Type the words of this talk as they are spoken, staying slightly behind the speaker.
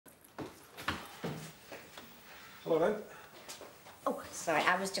Hello, then. Oh, sorry,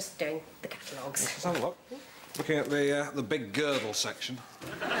 I was just doing the catalogues. Let's have a look. Looking at the big girdle section.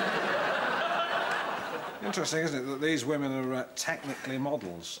 Interesting, isn't it, that these women are technically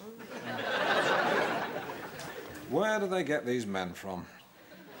models? Where do they get these men from?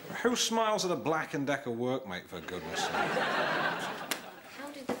 Who smiles at a Black & Decker workmate, for goodness sake?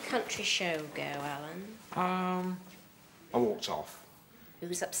 How did the country show go, Alan? I walked off.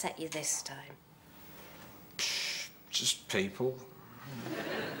 Who's upset you this time? Just people.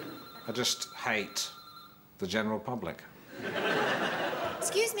 I just hate the general public.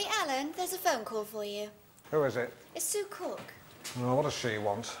 Excuse me, Alan, there's a phone call for you. Who is it? It's Sue Cook. Oh, what does she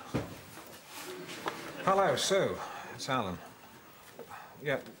want? Hello, Sue. It's Alan.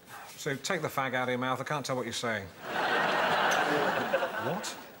 Yeah, Sue, take the fag out of your mouth. I can't tell what you're saying.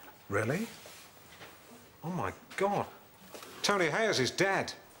 What? Really? Oh, my God. Tony Hayres is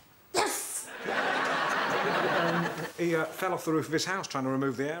dead. Yes! He fell off the roof of his house trying to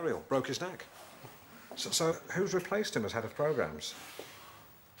remove the aerial, broke his neck. So who's replaced him as head of programmes?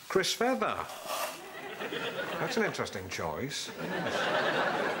 Chris Feather. That's an interesting choice.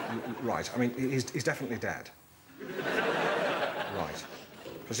 Right, I mean, he's definitely dead. Right.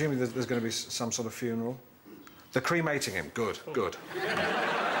 Presumably there's going to be some sort of funeral? They're cremating him. Good, good.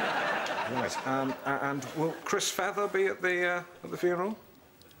 Right, and will Chris Feather be at the funeral?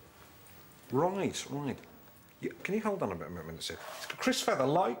 Right, right. Can you hold on a minute, Sue? Chris Feather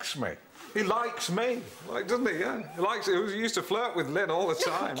likes me. He likes me, like, doesn't he? Yeah, he likes it. He used to flirt with Lynn all the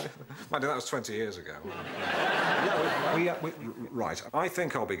time. Mind you, that was 20 years ago. Yeah, right. I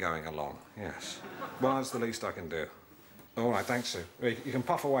think I'll be going along. Yes. Well, that's the least I can do. All right, thanks, Sue. You can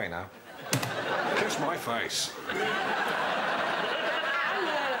puff away now. Kiss my face.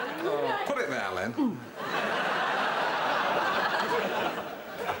 Oh, put it there, Lynn.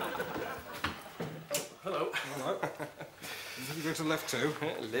 Hello. Hello. You go to the left too?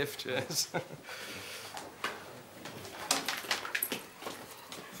 Lift, yes.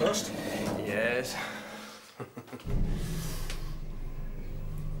 First? Yes.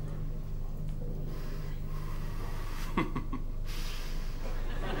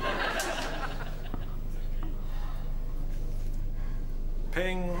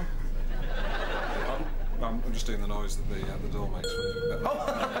 Ping. I'm just doing the noise that the door makes.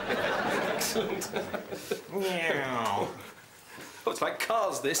 Oh, excellent. Meow. Oh, it's like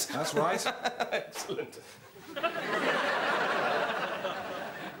Cars, this. That's right. Excellent.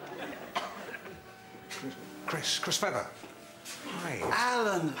 Chris Feather. Hi.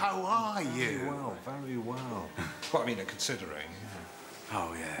 Alan, how are you? Very well, very well. Well, I mean, considering.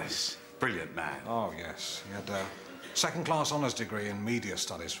 Oh, yes. Brilliant man. Oh, yes. He had a second-class honours degree in media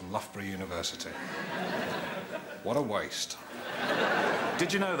studies from Loughborough University. What a waste.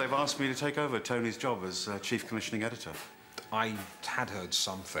 Did you know they've asked me to take over Tony's job as chief commissioning editor? I had heard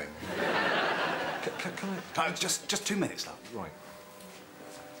something. Can I... Just 2 minutes, love. Right.